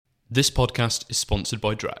This podcast is sponsored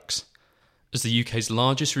by Drax. As the UK's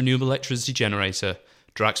largest renewable electricity generator,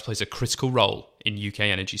 Drax plays a critical role in UK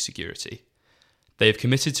energy security. They have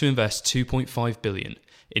committed to invest $2.5 billion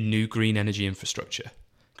in new green energy infrastructure,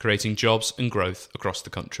 creating jobs and growth across the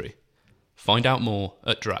country. Find out more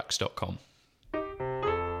at drax.com.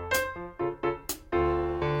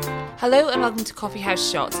 Hello and welcome to Coffee House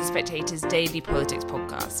Shots, the Spectator's daily politics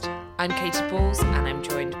podcast. I'm Katy Balls and I'm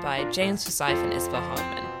joined by James Forsyth and Isabel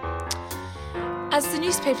Hardman. As the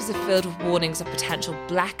newspapers are filled with warnings of potential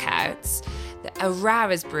blackouts, a row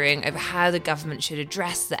is brewing over how the government should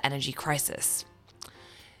address the energy crisis.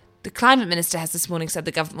 The Climate Minister has this morning said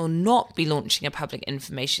the government will not be launching a public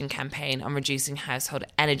information campaign on reducing household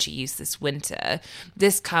energy use this winter.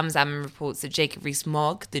 This comes as reports that Jacob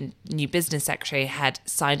Rees-Mogg, the new business secretary, had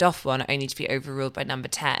signed off on, only to be overruled by Number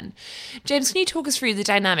 10. James, can you talk us through the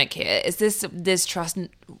dynamic here? Is this Liz Truss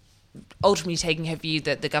ultimately taking her view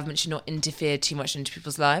that the government should not interfere too much into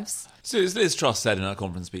people's lives? So as Liz Truss said in her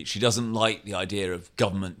conference speech, she doesn't like the idea of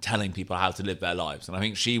government telling people how to live their lives. And I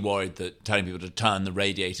think she worried that telling people to turn the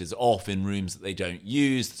radiators off in rooms that they don't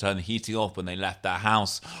use, to turn the heating off when they left their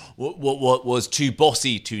house, what was too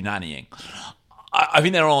bossy, too nannying. I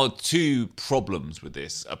think there are two problems with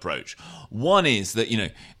this approach. One is that,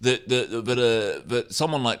 that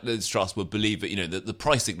someone like Liz Truss would believe that, that the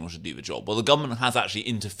price signal should do the job. Well, the government has actually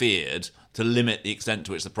interfered to limit the extent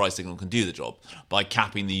to which the price signal can do the job by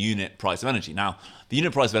capping the unit price of energy. Now, the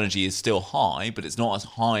unit price of energy is still high, but it's not as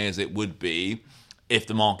high as it would be if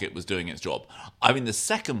the market was doing its job. I mean, the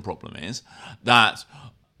second problem is that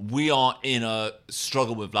we are in a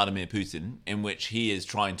struggle with Vladimir Putin in which he is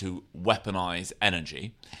trying to weaponize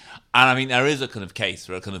energy. And I mean, there is a kind of case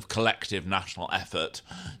for a kind of collective national effort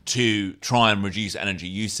to try and reduce energy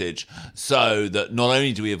usage so that not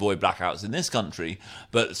only do we avoid blackouts in this country,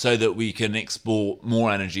 but so that we can export more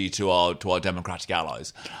energy to our democratic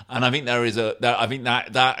allies. And I think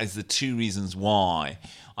that is the two reasons why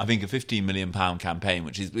I think a £15 million campaign,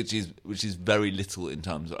 which is very little in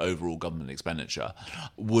terms of overall government expenditure,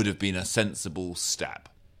 would have been a sensible step.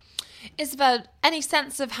 Isabel, any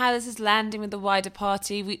sense of how this is landing with the wider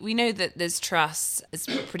party? We know that Liz Truss is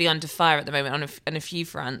pretty under fire at the moment on a few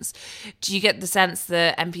fronts. Do you get the sense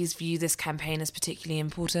that MPs view this campaign as particularly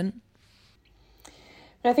important?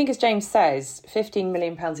 I think, as James says, £15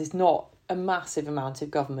 million is not a massive amount of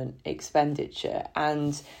government expenditure.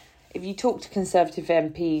 And if you talk to Conservative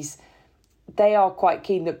MPs, they are quite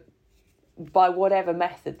keen that by whatever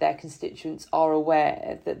method their constituents are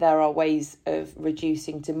aware that there are ways of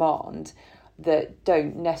reducing demand that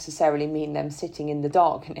don't necessarily mean them sitting in the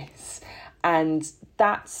darkness. And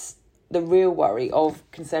that's the real worry of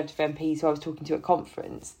Conservative MPs who I was talking to at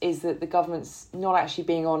conference, is that the government's not actually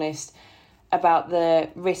being honest about the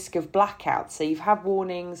risk of blackouts. So you've had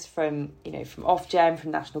warnings from Ofgem,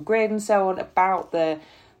 from National Grid and so on about the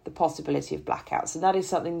possibility of blackouts. And that is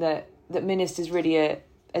something that ministers really are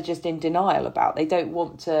just in denial about. They don't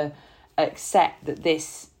want to accept that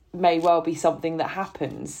this may well be something that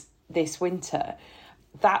happens this winter.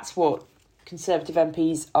 That's what Conservative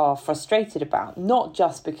MPs are frustrated about, not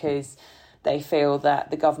just because they feel that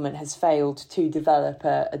the government has failed to develop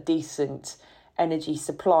a decent energy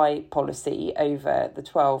supply policy over the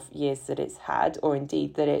 12 years that it's had, or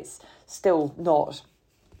indeed that it's still not,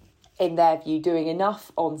 in their view, doing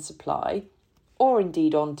enough on supply or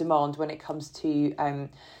indeed on demand when it comes to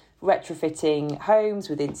retrofitting homes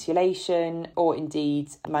with insulation, or indeed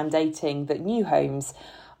mandating that new homes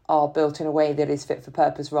are built in a way that is fit for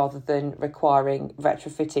purpose rather than requiring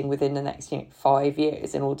retrofitting within the next 5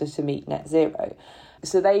 years in order to meet net zero.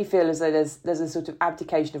 So they feel as though there's a sort of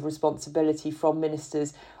abdication of responsibility from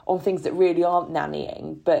ministers on things that really aren't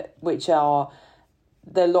nannying, but which are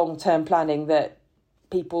the long-term planning that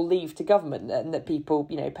people leave to government, and that people,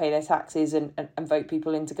 pay their taxes and vote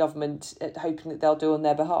people into government hoping that they'll do on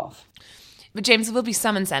their behalf. But James, there will be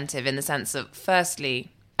some incentive in the sense that,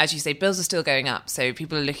 firstly, as you say, bills are still going up, so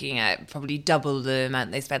people are looking at probably double the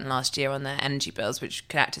amount they spent last year on their energy bills, which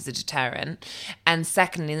could act as a deterrent. And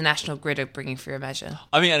secondly, the National Grid are bringing through a measure.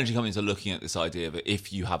 I think energy companies are looking at this idea that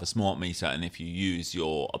if you have a smart meter and if you use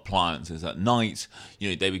your appliances at night,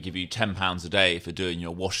 they would give you £10 a day for doing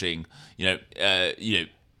your washing,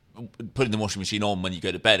 putting the washing machine on when you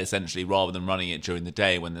go to bed, essentially, rather than running it during the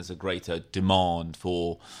day when there's a greater demand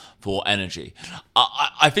for energy.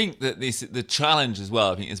 I think that the challenge as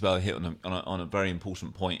well, I think Isabel hit on a very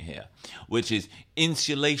important point here, which is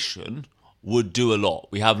insulation would do a lot.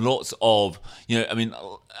 We have lots of,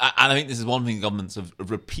 and I think this is one thing governments have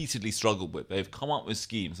repeatedly struggled with. They've come up with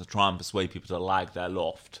schemes to try and persuade people to lag their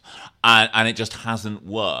loft, and it just hasn't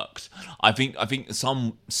worked. I think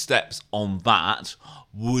some steps on that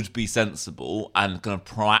would be sensible and kind of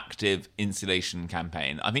proactive insulation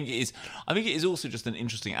campaign. I think it is also just an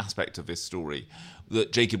interesting aspect of this story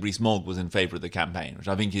that Jacob Rees-Mogg was in favour of the campaign, which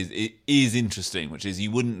I think is interesting, which is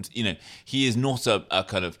he is not a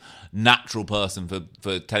kind of natural person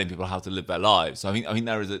for telling people how to live their lives. So I think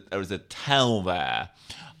there is a tell there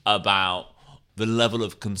about the level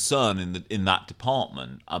of concern in that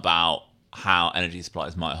department about how energy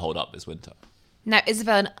supplies might hold up this winter. Now,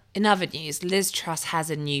 Isabel, in other news, Liz Truss has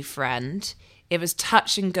a new friend. It was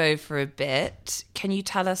touch and go for a bit. Can you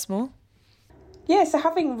tell us more? Yeah, so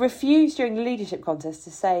having refused during the leadership contest to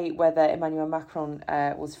say whether Emmanuel Macron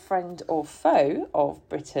was friend or foe of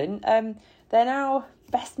Britain, they're now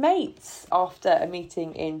best mates after a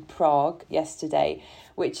meeting in Prague yesterday,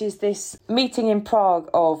 which is this meeting in Prague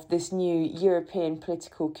of this new European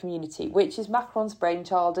political community, which is Macron's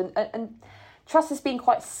brainchild, and Truss has been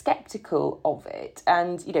quite sceptical of it,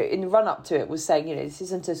 and in the run-up to it was saying this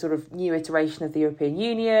isn't a sort of new iteration of the European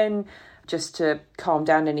Union, just to calm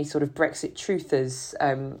down any sort of Brexit truthers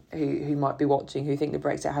who might be watching, who think that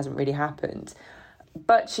Brexit hasn't really happened.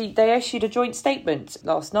 But they issued a joint statement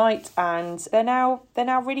last night, and they're now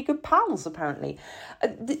really good pals, apparently.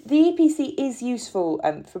 The EPC is useful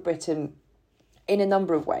for Britain in a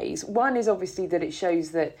number of ways. One is obviously that it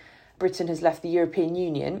shows that Britain has left the European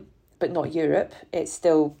Union, but not Europe. It's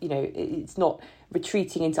still, it's not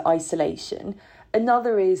retreating into isolation.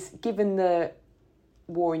 Another is, given the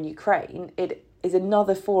war in Ukraine, it is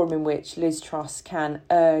another forum in which Liz Truss can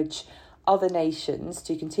urge other nations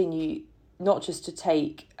to continue not just to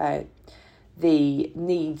take the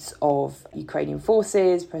needs of Ukrainian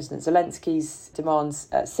forces, President Zelensky's demands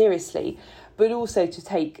seriously, but also to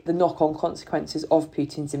take the knock-on consequences of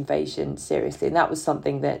Putin's invasion seriously. And that was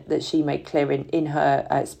something that she made clear in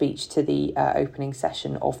her speech to the opening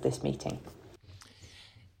session of this meeting.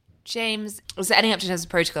 James, was there any update as a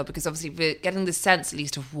protocol? Because obviously we're getting the sense at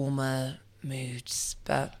least of warmer moods,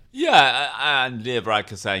 but... Yeah, and Leah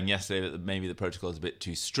Varadkar saying yesterday that maybe the protocol is a bit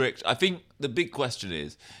too strict. I think the big question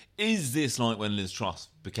is this like when Liz Truss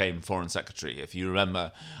became Foreign Secretary? If you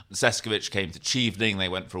remember, Seskovich came to Chevening, they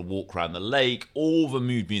went for a walk around the lake, all the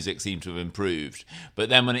mood music seemed to have improved. But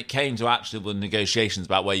then when it came to actually the negotiations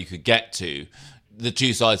about where you could get to, the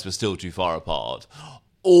two sides were still too far apart.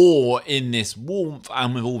 Or in this warmth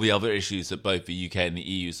and with all the other issues that both the UK and the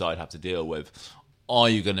EU side have to deal with, are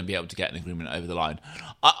you going to be able to get an agreement over the line?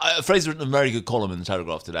 Fraser written a very good column in the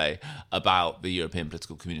Telegraph today about the European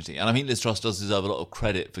political community. And I think Liz Truss does deserve a lot of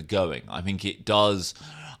credit for going. I think it does.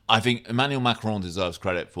 I think Emmanuel Macron deserves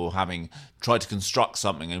credit for having tried to construct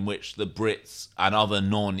something in which the Brits and other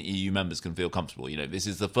non-EU members can feel comfortable. This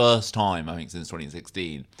is the first time, I think, since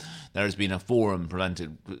 2016, there has been a forum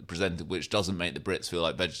presented which doesn't make the Brits feel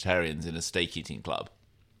like vegetarians in a steak-eating club.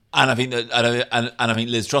 And I think that, and I think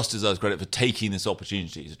Liz Truss deserves credit for taking this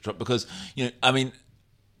opportunity because,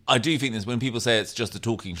 I do think this when people say it's just a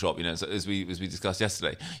talking shop, as we discussed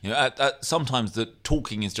yesterday, sometimes the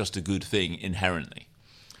talking is just a good thing inherently.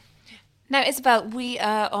 Now, Isabel, we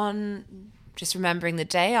are on, just remembering the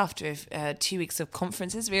day after 2 weeks of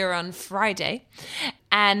conferences, we are on Friday.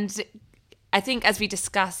 And I think as we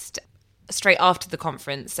discussed straight after the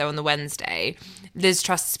conference, so on the Wednesday, Liz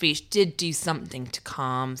Truss's speech did do something to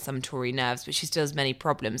calm some Tory nerves, but she still has many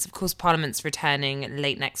problems. Of course, Parliament's returning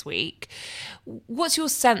late next week. What's your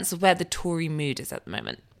sense of where the Tory mood is at the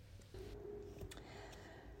moment?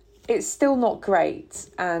 It's still not great,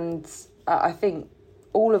 and I think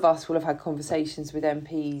all of us will have had conversations with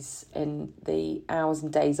MPs in the hours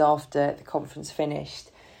and days after the conference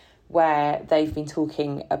finished where they've been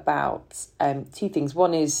talking about two things.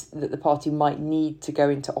 One is that the party might need to go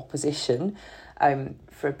into opposition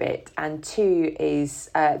for a bit, and two is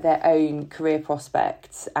their own career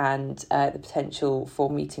prospects and the potential for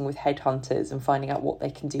meeting with headhunters and finding out what they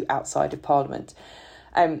can do outside of Parliament.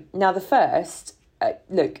 Now, the first,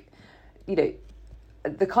 the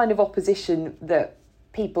kind of opposition that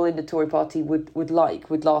people in the Tory party would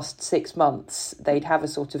last 6 months. They'd have a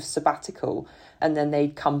sort of sabbatical and then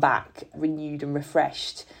they'd come back renewed and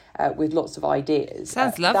refreshed with lots of ideas.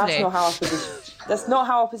 Sounds lovely. That's not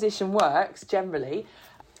how opposition works generally,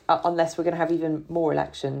 unless we're going to have even more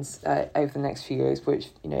elections over the next few years, which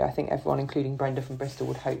I think everyone, including Brenda from Bristol,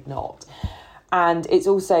 would hope not. And it's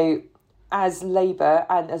also, as Labour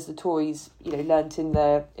and as the Tories, learnt in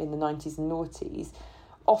the 90s and noughties,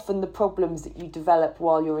 often the problems that you develop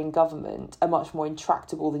while you're in government are much more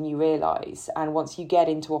intractable than you realise. And once you get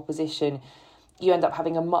into opposition, you end up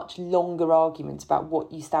having a much longer argument about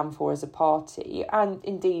what you stand for as a party, and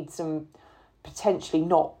indeed some potentially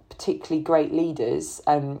not particularly great leaders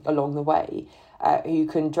along the way who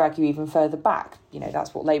can drag you even further back.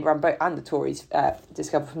 That's what Labour and the Tories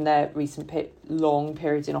discovered from their recent long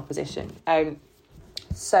periods in opposition.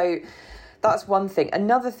 So that's one thing.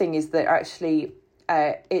 Another thing is that actually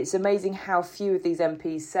it's amazing how few of these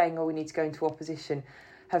MPs saying, we need to go into opposition,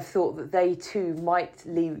 have thought that they too might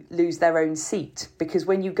lose their own seat, because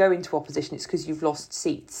when you go into opposition, it's because you've lost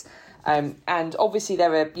seats. And obviously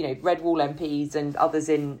there are, Red Wall MPs and others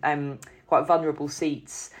in quite vulnerable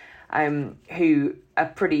seats who are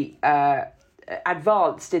pretty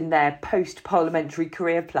advanced in their post-parliamentary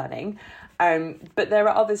career planning. But there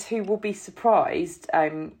are others who will be surprised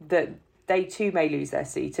that they too may lose their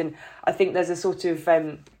seat. And I think there's a sort of...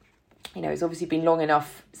 it's obviously been long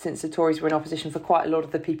enough since the Tories were in opposition for quite a lot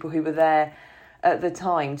of the people who were there at the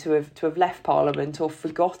time to have left Parliament or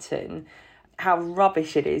forgotten how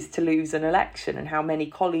rubbish it is to lose an election, and how many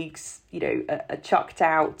colleagues, are chucked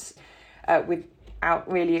out without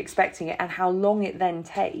really expecting it, and how long it then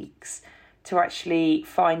takes to actually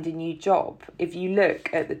find a new job. If you look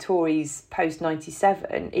at the Tories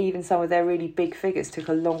post-97, even some of their really big figures took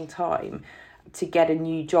a long time to get a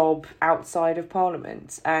new job outside of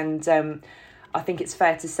Parliament. And I think it's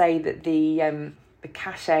fair to say that the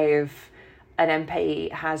cachet of an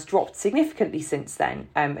MP has dropped significantly since then.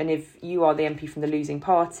 And if you are the MP from the losing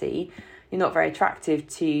party, you're not very attractive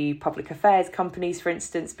to public affairs companies, for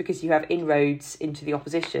instance, because you have inroads into the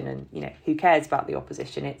opposition. And, who cares about the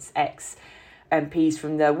opposition? It's ex-MPs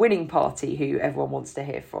from the winning party who everyone wants to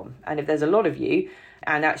hear from. And if there's a lot of you,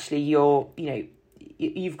 and actually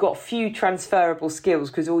you've got few transferable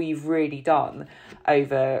skills, because all you've really done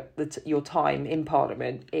over your time in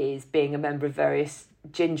Parliament is being a member of various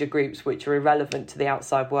ginger groups which are irrelevant to the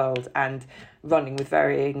outside world, and running with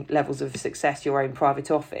varying levels of success your own private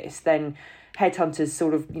office, then headhunters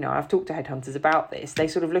sort of, I've talked to headhunters about this, they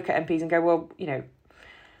sort of look at MPs and go, well,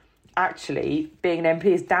 actually being an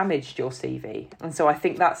MP has damaged your CV. And so I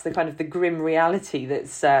think that's the kind of the grim reality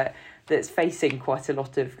that's facing quite a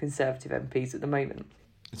lot of Conservative MPs at the moment.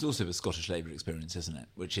 It's also a Scottish Labour experience, isn't it?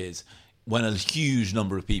 Which is when a huge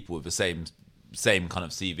number of people with the same kind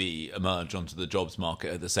of CV emerge onto the jobs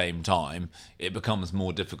market at the same time, it becomes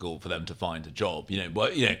more difficult for them to find a job.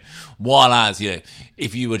 While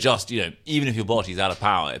if you were just, even if your party's out of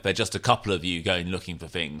power, if they're just a couple of you going looking for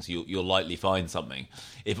things, you'll likely find something.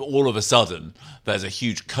 If all of a sudden there's a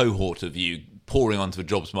huge cohort of you pouring onto a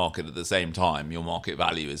jobs market at the same time, your market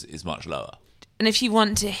value is much lower. And if you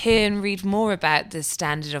want to hear and read more about the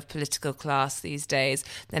standard of political class these days,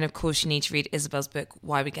 then of course you need to read Isabel's book,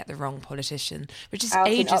 Why We Get the Wrong Politician, which is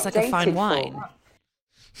ages like a fine wine.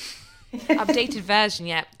 Updated version,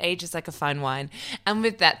 yeah, ages like a fine wine. And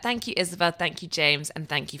with that, thank you, Isabel, thank you, James, and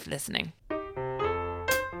thank you for listening.